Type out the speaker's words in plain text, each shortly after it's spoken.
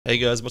Hey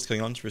guys, what's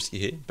going on? It's Risky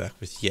here, back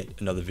with yet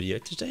another video.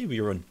 Today we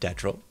are on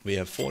Datdrop. We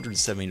have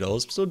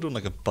 $470. Still doing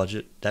like a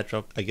budget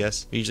Datdrop, I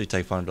guess. We usually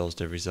take $500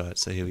 to every site,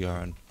 so here we are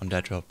on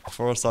Datdrop.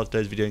 Before I start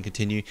today's video and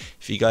continue,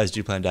 if you guys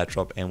do play on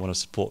Datdrop and want to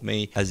support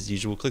me, as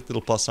usual, click the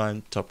little plus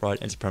sign, top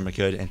right, enter promo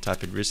code, and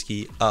type in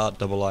Risky,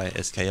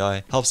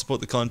 RIISKI. Help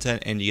support the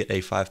content, and you get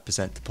a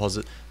 5%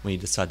 deposit when you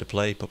decide to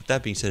play. But with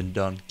that being said and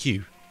done,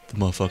 cue the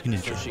motherfucking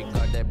intro. She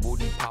got that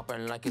booty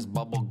popping like it's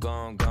bubble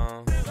gum.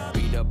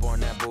 Beat up on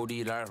that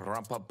booty like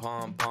rumpa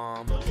pom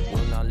pom.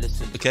 Will not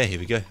listen. Okay, here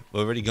we go.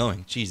 We're already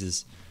going.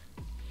 Jesus.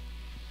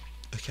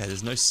 Okay,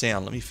 there's no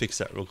sound. Let me fix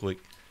that real quick.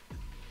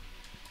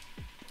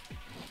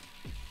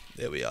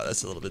 There we are.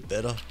 That's a little bit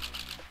better.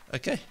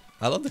 Okay.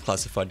 I love the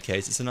classified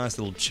case. It's a nice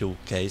little chill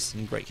case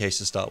and great case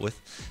to start with.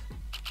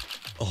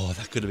 Oh,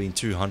 that could have been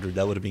 200.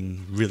 That would have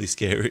been really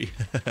scary.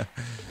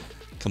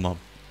 Come on.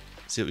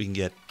 See what we can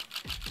get.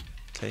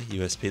 Okay,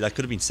 USP. That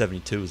could have been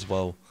 72 as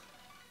well.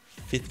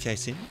 Fifth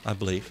case in, I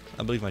believe.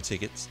 I believe my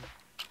tickets.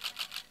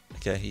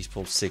 Okay, he's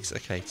pulled 6.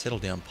 Okay, settle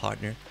down,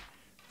 partner.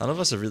 None of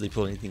us have really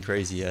pulled anything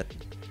crazy yet.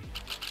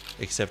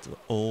 Except,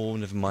 oh,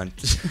 never mind.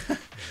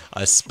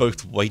 I spoke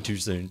way too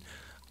soon.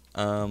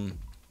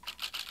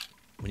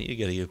 We need to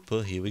get a good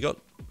pull here. We got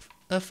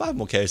 5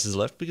 more cases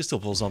left. We can still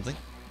pull something.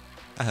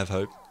 I have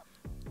hope.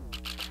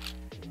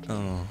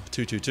 Oh,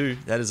 222.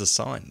 That is a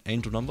sign.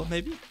 Angel number,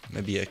 maybe?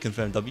 Maybe a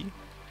confirmed W.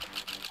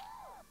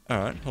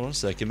 Alright, hold on a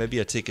second. Maybe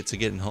our tickets are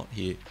getting hot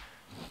here.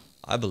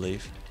 I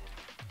believe.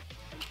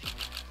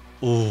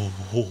 Oh,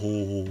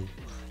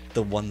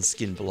 the one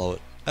skin below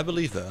it. I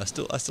believe though. I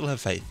still have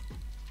faith.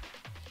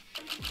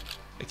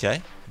 Okay,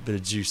 a bit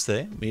of juice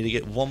there. We need to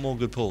get one more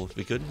good pull if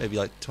we could. Maybe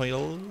like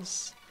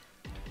 $20.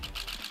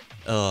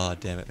 Oh,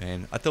 damn it,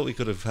 man. I thought we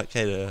could have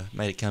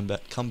made a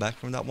comeback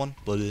from that one,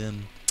 but a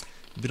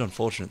bit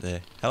unfortunate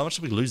there. How much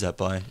did we lose that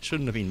by? It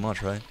shouldn't have been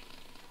much, right?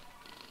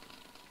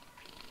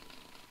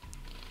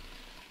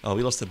 Oh,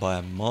 we lost it by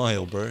a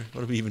mile, bro.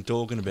 What are we even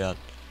talking about?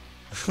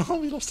 Oh,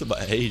 we lost it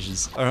by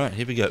ages. Alright,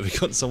 here we go. We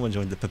got someone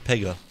joined the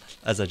Pepega,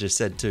 as I just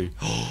said too.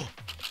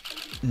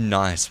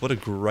 Nice. What a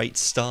great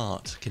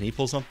start. Can he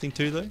pull something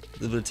too, though? A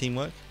little bit of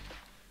teamwork?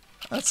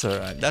 That's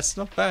alright. That's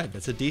not bad.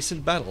 That's a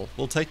decent battle.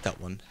 We'll take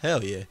that one.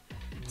 Hell yeah.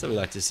 That's what we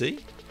like to see.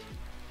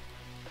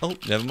 Oh,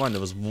 never mind.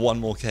 There was one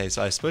more case.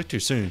 I spoke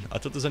too soon. I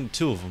thought there's only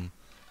 2 of them.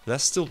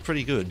 That's still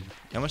pretty good.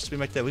 How much did we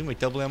make that? We made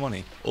double our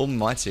money. Oh,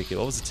 my ticket.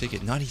 What was the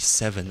ticket?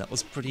 97. That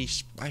was pretty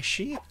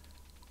spicy.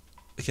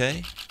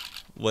 Okay.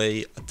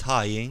 We are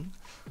tying.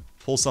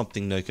 Pull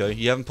something, Noko.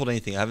 You haven't pulled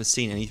anything. I haven't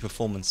seen any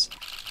performance.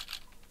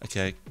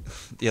 Okay.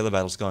 The other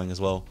battle's going as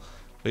well.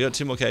 We got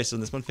 2 more cases on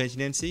this one. Fancy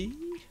Nancy.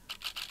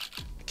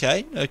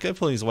 Okay. Noko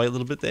pulling his weight a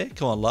little bit there.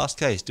 Come on. Last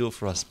case. Do it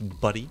for us,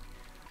 buddy.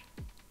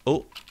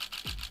 Oh.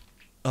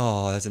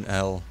 Oh, that's an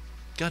L.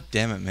 God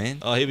damn it, man.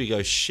 Oh, here we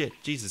go. Shit.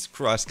 Jesus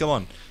Christ. Come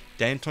on.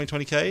 Damn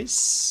 2020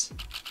 case.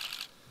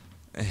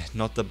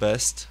 Not the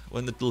best. We're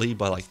in the lead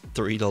by like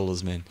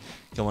 $3, man.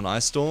 Come on,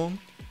 Ice Storm.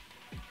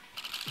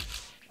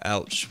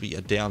 Ouch. We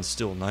are down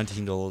still.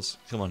 $19.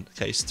 Come on.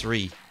 Case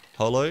 3.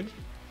 Holo.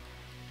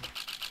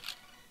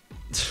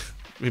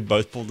 We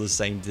both pulled the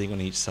same thing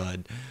on each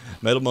side.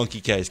 Metal Monkey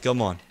case.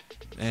 Come on.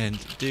 And,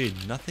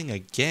 dude, nothing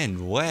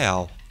again.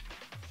 Wow.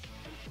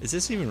 Is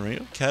this even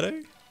real?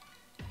 Kato?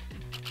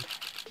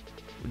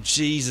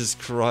 Jesus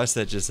Christ,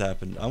 that just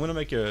happened. I'm gonna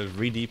make a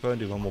re-depot and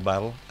do one more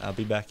battle. I'll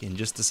be back in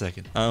just a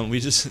second.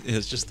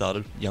 It's just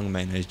started. Young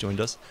Mayonnaise joined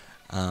us.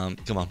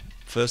 Come on.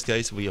 First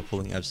case, we are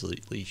pulling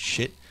absolutely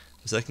shit.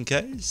 The second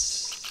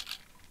case,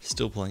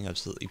 still pulling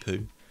absolutely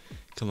poo.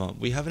 Come on.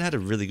 We haven't had a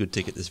really good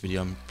ticket this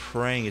video. I'm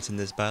praying it's in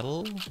this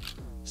battle.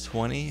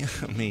 20.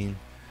 I mean,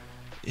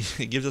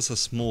 it gives us a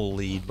small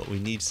lead, but we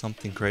need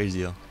something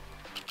crazier.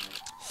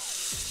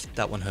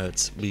 That one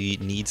hurts. We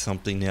need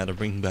something now to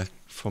bring back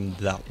from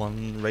that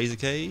one. Razor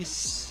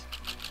case.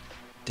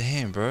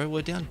 Damn, bro.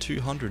 We're down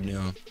 200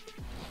 now.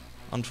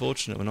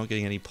 Unfortunate. We're not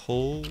getting any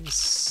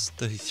pulls.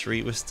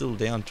 33. We're still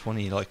down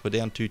 20. Like, we're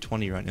down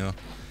 220 right now.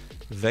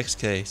 Vex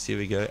case. Here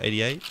we go.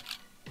 88.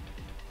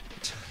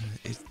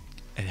 It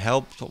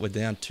helped, but we're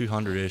down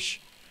 200-ish.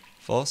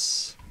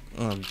 Foss.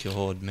 Oh,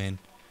 God, man.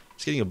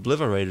 Just getting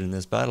obliterated in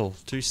this battle.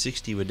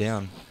 260. We're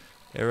down.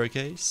 Arrow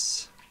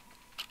case.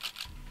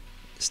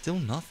 Still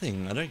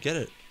nothing. I don't get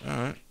it.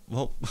 Alright.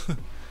 Well.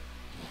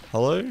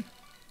 Hello?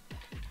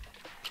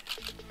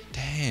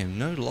 Damn,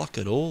 no luck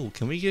at all.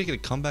 Can we get a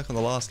comeback on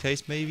the last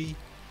case, maybe?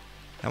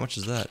 How much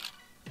is that?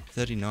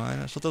 39?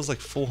 I thought that was like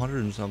 400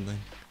 and something.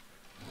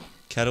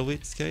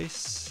 Katowice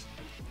case?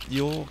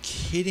 You're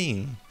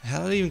kidding.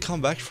 How did I even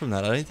come back from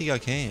that? I don't think I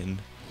can.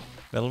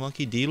 Metal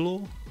Monkey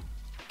D-Law?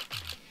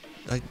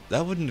 Like,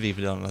 that wouldn't have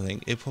even done it, I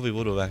think. It probably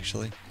would have,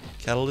 actually.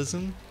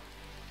 Catalysm?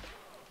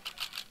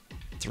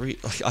 3.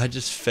 Like, I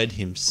just fed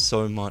him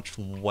so much.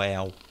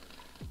 Wow.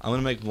 I'm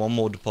going to make one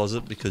more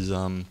deposit because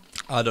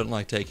I don't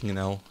like taking an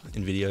L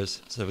in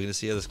videos. So we're going to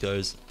see how this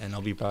goes. And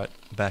I'll be right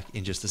back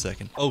in just a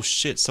second. Oh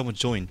shit, someone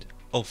joined.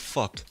 Oh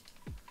fuck.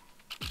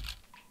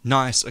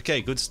 Nice.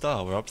 Okay, good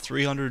start. We're up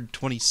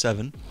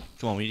 327.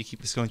 Come on, we need to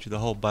keep this going through the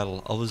whole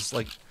battle. I was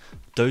like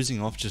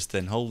dozing off just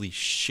then. Holy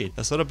shit.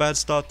 That's not a bad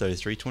start though.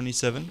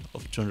 327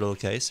 off a $200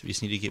 case. We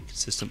just need to get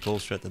consistent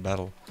pulls throughout the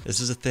battle.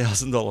 This is a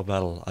 $1,000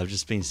 battle. I've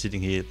just been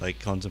sitting here like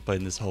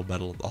contemplating this whole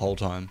battle the whole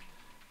time.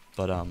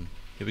 But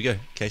here we go.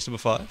 Case number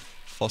 5.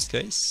 Foss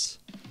case.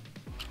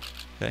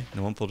 Okay,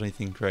 no one pulled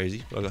anything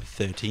crazy, but I got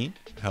 13.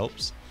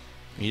 Helps.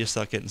 We need to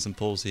start getting some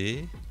pulls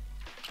here.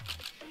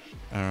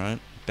 Alright,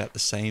 about the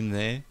same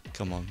there.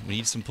 Come on, we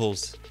need some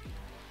pulls.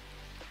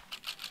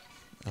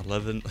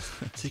 11.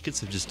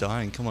 Tickets are just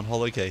dying. Come on,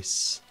 holo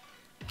case.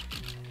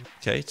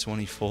 Okay,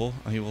 24.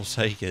 I mean, we'll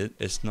take it.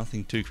 It's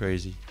nothing too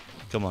crazy.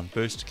 Come on,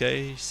 booster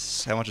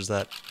case. How much is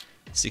that?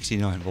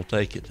 69. We'll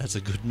take it. That's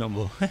a good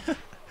number.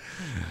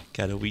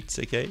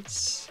 Katowice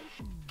case.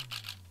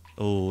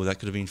 Oh, that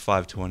could have been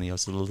 520. I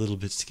was a little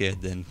bit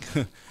scared then.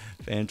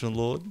 Phantom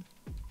Lord.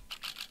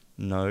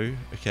 No.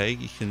 Okay,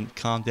 you can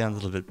calm down a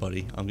little bit,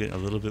 buddy. I'm getting a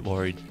little bit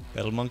worried.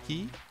 Battle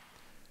Monkey.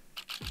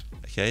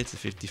 Okay, it's a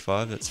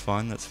 55. That's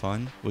fine. That's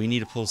fine. We need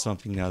to pull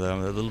something now, though.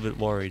 I'm a little bit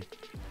worried.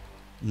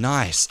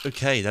 Nice.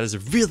 Okay, that is a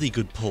really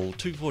good pull.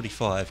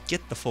 245.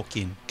 Get the fuck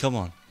in. Come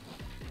on.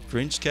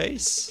 Grinch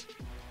case.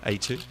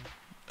 82.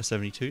 A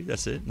 72.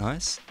 That's it.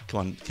 Nice. Come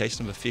on. Case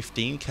number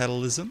 15.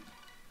 Catalysm.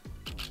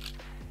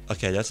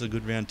 Okay, that's a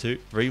good round too.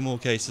 3 more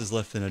cases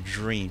left than a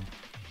dream.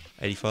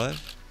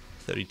 85.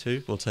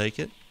 32. We'll take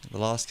it. The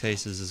last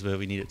cases is where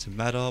we need it to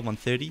matter.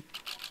 130.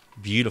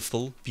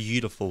 Beautiful.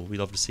 Beautiful. We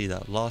love to see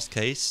that. Last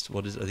case.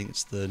 What is it? I think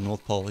it's the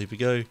North Pole. Here we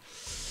go.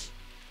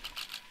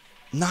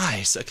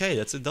 Nice. Okay,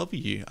 that's a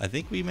W. I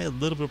think we made a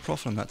little bit of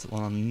profit on that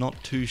one. I'm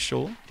not too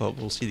sure, but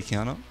we'll see the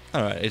counter.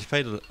 Alright, it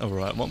paid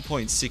alright.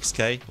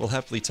 1.6k. We'll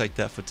happily take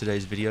that for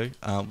today's video.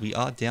 We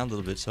are down a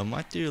little bit, so I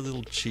might do a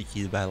little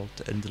cheeky battle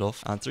to end it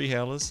off. 3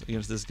 howlers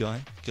against this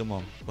guy. Come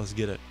on. Let's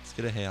get it. Let's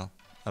get a howl.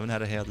 I haven't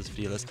had a howl this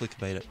video. Let's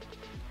clickbait it.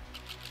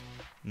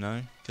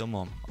 No? Come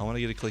on. I want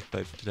to get a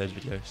clickbait for today's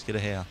video. Let's get a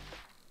howl.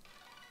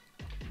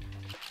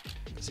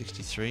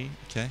 63.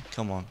 Okay,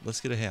 come on. Let's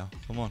get a howl.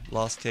 Come on.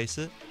 Last case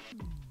it.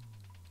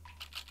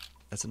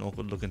 That's an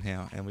awkward looking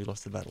how, and we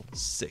lost the battle.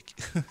 Sick.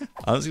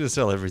 I'm just going to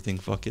sell everything,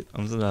 fuck it.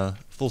 I'm just going to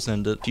full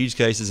send it. Huge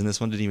cases in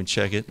this one, didn't even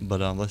check it, but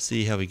let's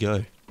see how we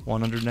go.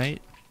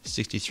 108,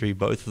 63,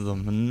 both of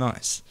them.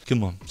 Nice.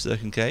 Come on,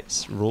 second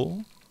case, raw.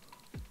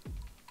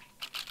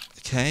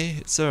 Okay,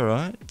 it's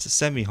alright. It's a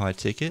semi-high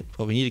ticket,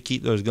 but we need to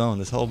keep those going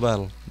this whole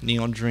battle.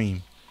 Neon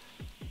Dream.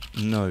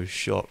 No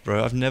shot,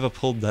 bro. I've never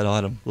pulled that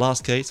item.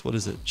 Last case, what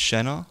is it?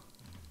 Shanna?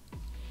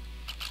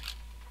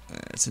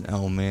 It's an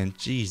L, man.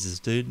 Jesus,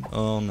 dude.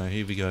 Oh no,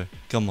 here we go.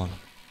 Come on.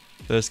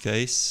 First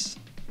case.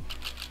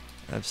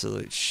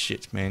 Absolute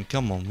shit, man.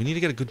 Come on. We need to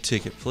get a good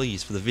ticket,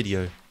 please, for the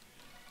video.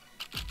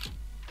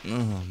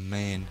 Oh,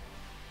 man.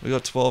 We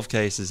got 12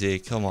 cases here.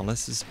 Come on,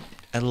 let's just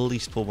at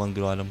least pull one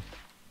good item.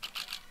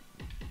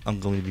 I'm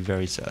going to be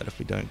very sad if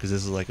we don't, because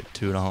this is like a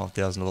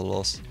 $2,500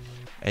 loss.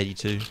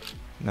 82.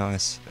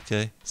 Nice.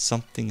 Okay.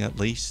 Something at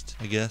least,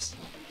 I guess.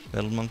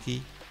 Battle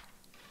Monkey.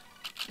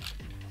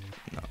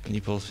 No, and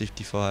you pull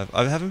 55.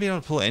 I haven't been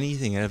able to pull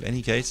anything out of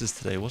any cases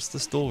today. What's the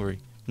story?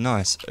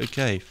 Nice.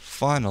 Okay,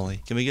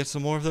 finally. Can we get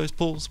some more of those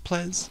pulls,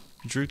 please?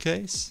 Drew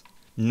case.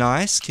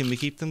 Nice. Can we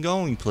keep them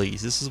going,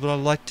 please? This is what I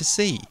like to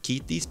see.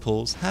 Keep these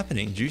pulls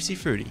happening. Juicy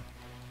Fruity.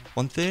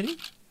 130?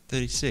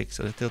 36.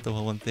 I thought they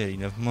were 130.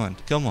 Never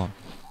mind. Come on.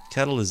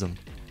 Catalysm.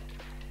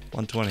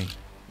 120.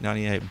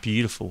 98.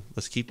 Beautiful.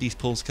 Let's keep these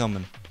pulls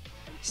coming.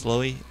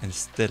 Slowly and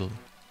steadily.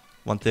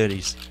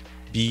 130s.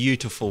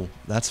 Beautiful.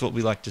 That's what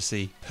we like to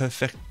see.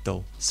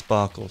 Perfecto.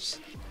 Sparkles.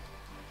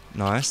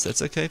 Nice.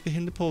 That's okay for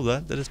him to pull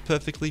that. That is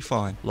perfectly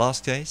fine.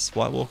 Last case.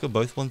 White Walker,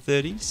 both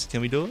 130s.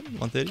 Can we do it?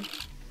 130?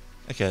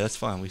 Okay, that's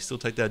fine. We still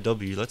take that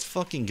W. Let's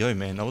fucking go,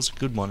 man. That was a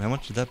good one. How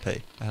much did that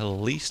pay? At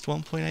least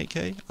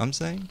 1.8k, I'm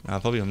saying? Nah,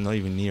 probably I'm not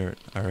even near it,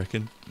 I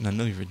reckon. No,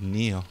 not even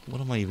near.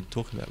 What am I even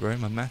talking about, bro?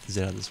 My math is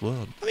out of this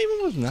world. I mean,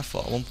 it wasn't that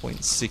far.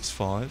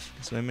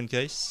 1.65. Snowman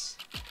case.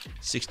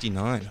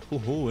 69.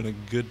 Oh, and a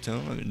good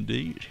time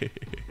indeed.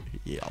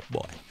 Yeah,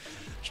 boy.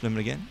 Snowman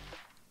again.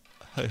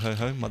 Ho, ho,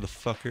 ho,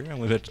 motherfucker.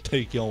 I'm about to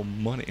take your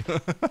money.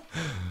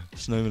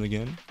 Snowman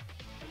again.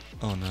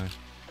 Oh, no.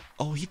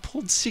 Oh, he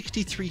pulled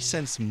 63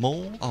 cents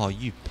more? Oh,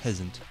 you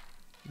peasant.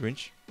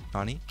 Grinch?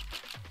 90?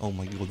 Oh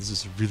my god, this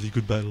is a really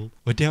good battle.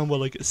 We're down by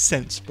like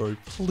cents, bro.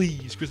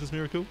 Please, Christmas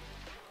Miracle.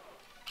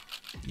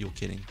 You're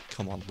kidding.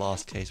 Come on,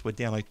 last case. We're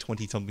down like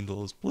 20 something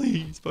dollars.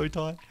 Please, bow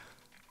tie.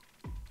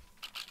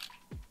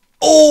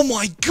 Oh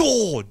my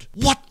god!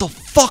 What the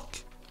fuck?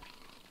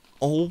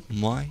 Oh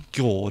my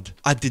god.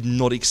 I did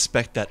not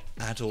expect that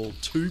at all.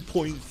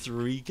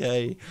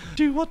 2.3k.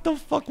 Dude, what the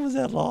fuck was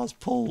that last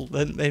pull?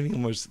 That made me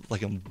almost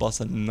like I'm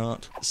busting a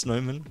nut.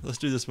 Snowman. Let's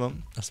do this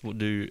one. Let's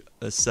do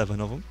 7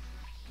 of them.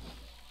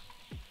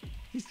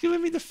 He's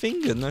giving me the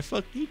finger. No,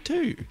 fuck you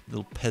too,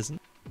 little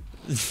peasant.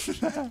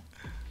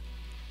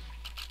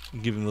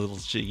 Give him a little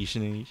cheeky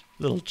sneeze.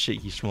 Little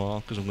cheeky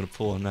smile, because I'm going to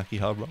pull a Naki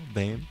Harbor.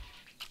 Bam.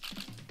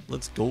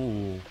 Let's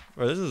go.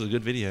 Bro, this is a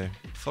good video.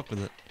 Fuck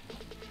with it.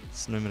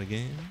 Snowman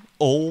again.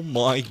 Oh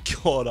my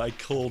god, I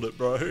called it,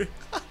 bro.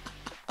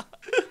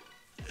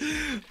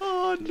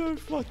 Oh, no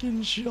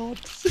fucking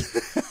shots.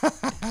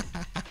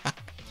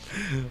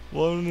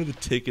 Wanted a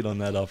ticket on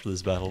that after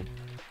this battle.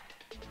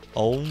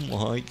 Oh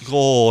my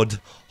god.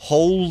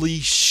 Holy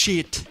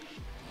shit.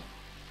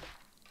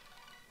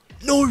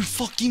 No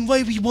fucking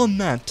way we won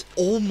that.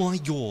 Oh my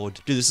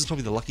god. Dude, this is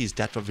probably the luckiest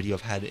Datdrop video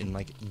I've had in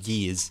like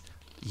years.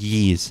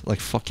 Years. Like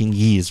fucking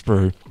years,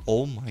 bro.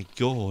 Oh my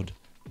god.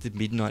 The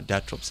midnight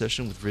Datdrop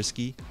session with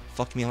Risky.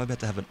 Fuck me, I'm about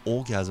to have an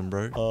orgasm,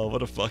 bro. Oh,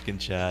 what a fucking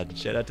Chad.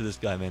 Shout out to this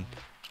guy, man.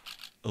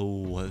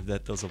 Oh,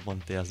 that does a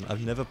 1000.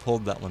 I've never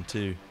pulled that one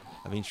too.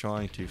 I've been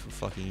trying to for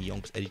fucking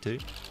Yonks 82.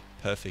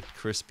 Perfect,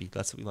 crispy.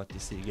 That's what we like to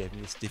see. You gave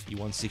me a stiffy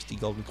 160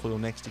 golden coil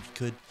next if you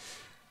could.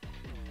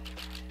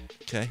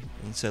 Okay,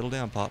 and settle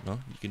down, partner.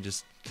 You can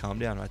just calm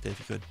down right there if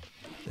you could.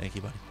 Thank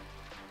you, buddy.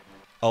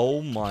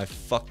 Oh my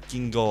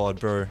fucking god,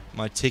 bro.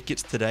 My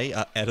tickets today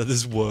are out of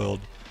this world.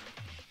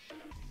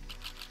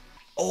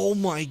 Oh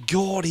my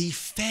god, he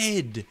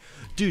fed.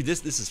 Dude,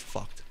 this is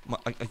fucked.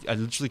 I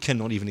literally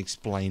cannot even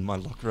explain my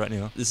luck right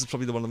now. This is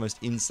probably one of the most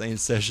insane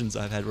sessions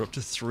I've had. We're up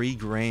to 3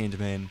 grand,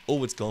 man.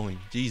 Oh, it's going.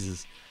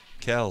 Jesus.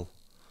 Cal.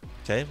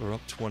 Okay, we're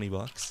up 20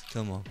 bucks.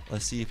 Come on.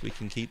 Let's see if we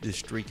can keep this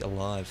streak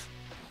alive.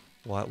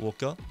 White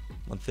Walker.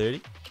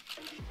 130.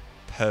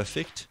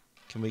 Perfect.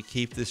 Can we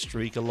keep this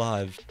streak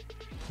alive?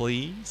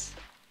 Please?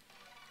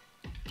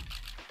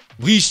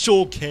 We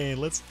sure can.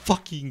 Let's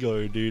fucking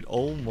go, dude.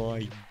 Oh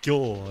my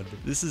god.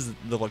 This is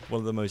like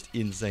one of the most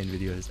insane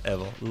videos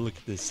ever. Look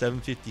at this.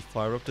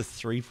 755. We're up to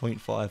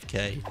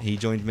 3.5k. He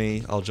joined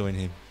me. I'll join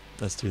him.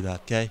 Let's do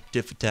that, okay?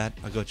 Tit for tat.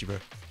 I got you, bro.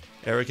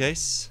 Error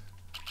case.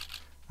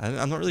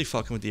 I'm not really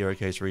fucking with the error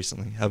case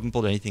recently. Haven't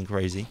pulled anything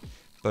crazy.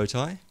 Bow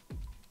tie.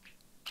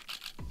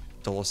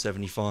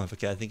 $1.75.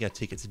 Okay, I think our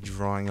tickets are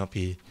drying up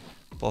here.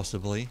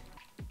 Possibly.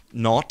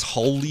 Not.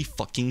 Holy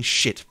fucking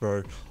shit,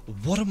 bro.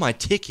 What are my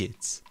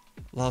tickets?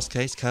 Last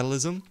case,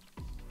 Catalysm.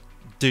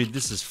 Dude,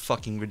 this is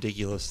fucking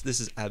ridiculous. This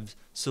is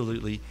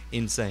absolutely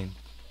insane.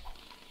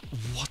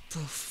 What the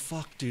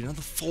fuck, dude?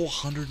 Another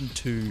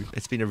 402.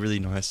 It's been a really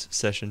nice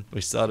session.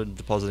 We started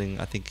depositing,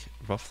 I think,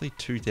 roughly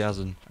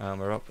 2,000.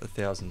 We're up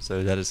 1,000,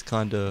 so that is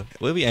kind of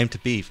where we aim to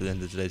be for the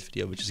end of today's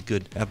video, which is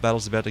good. Our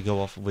battle's about to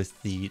go off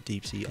with the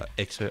Deep Sea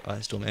Exo,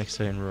 Ice Storm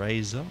Exo, and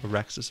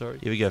Raxa, sorry.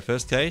 Here we go.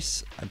 First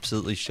case,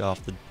 absolutely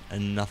shafted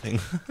and nothing.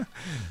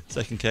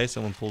 Second case,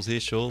 someone pulls here,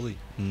 surely.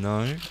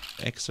 No.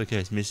 Exo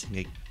case missing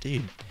it.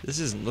 Dude, this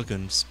isn't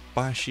looking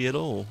spicy at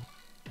all.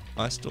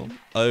 Ice Storm.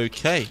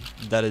 Okay,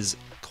 that is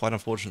quite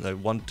unfortunate though.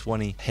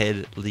 120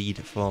 head lead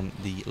from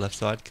the left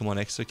side. Come on,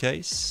 extra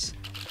case.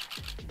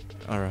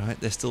 Alright,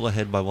 they're still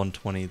ahead by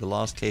 120. The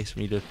last case,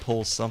 we need to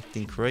pull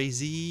something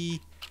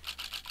crazy.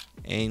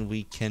 And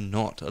we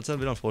cannot. That's a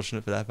bit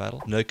unfortunate for that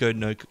battle. No code,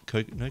 no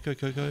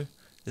Coco.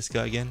 This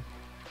guy again.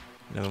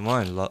 Never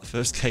mind.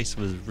 First case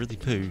was really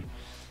poo.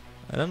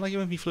 I don't like it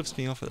when he flips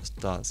me off at the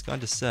start. It's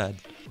kind of sad.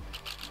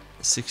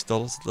 $6.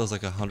 That was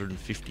like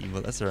 150,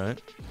 but that's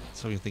alright.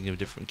 So we can think of a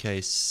different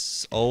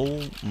case.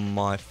 Oh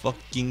my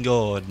fucking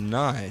god,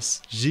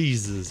 nice.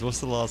 Jesus, what's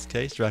the last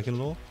case? Dragon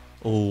Law?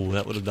 Oh,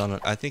 that would have done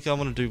it. I think I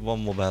want to do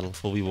one more battle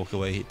before we walk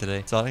away here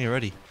today. Starting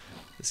already.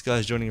 This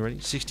guy's joining already.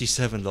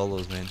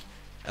 $67, man.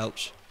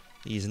 Ouch.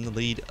 He's in the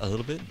lead a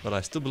little bit, but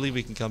I still believe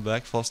we can come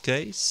back. False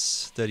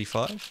case,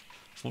 35.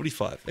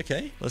 45.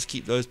 Okay, let's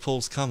keep those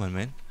pulls coming,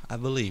 man. I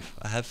believe.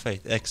 I have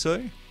faith.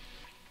 EXO.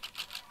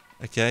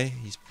 Okay,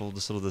 he's pulled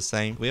sort of the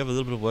same. We have a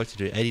little bit of work to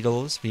do.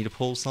 $80. We need to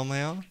pull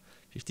somehow.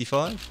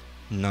 55.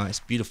 Nice,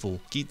 beautiful.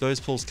 Keep those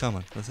pulls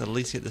coming. Let's at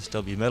least get this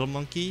W. Metal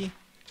Monkey.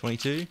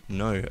 22.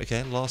 No.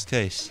 Okay, last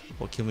case.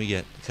 What can we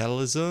get?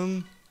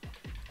 Catalysm.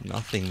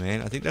 Nothing,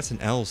 man. I think that's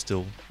an L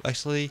still.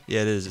 Actually,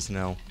 yeah, it is. It's an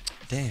L.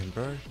 Damn,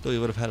 bro. Thought we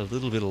would have had a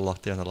little bit of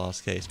luck there in the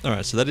last case.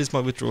 Alright, so that is my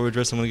withdrawal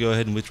address. I'm going to go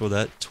ahead and withdraw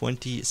that.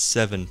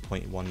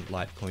 27.1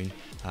 Litecoin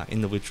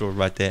in the withdrawal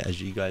right there,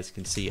 as you guys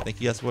can see.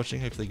 Thank you guys for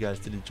watching. Hopefully you guys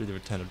did enjoy the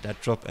return of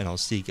Datdrop, and I'll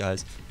see you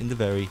guys in the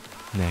very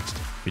next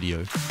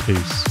video.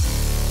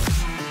 Peace.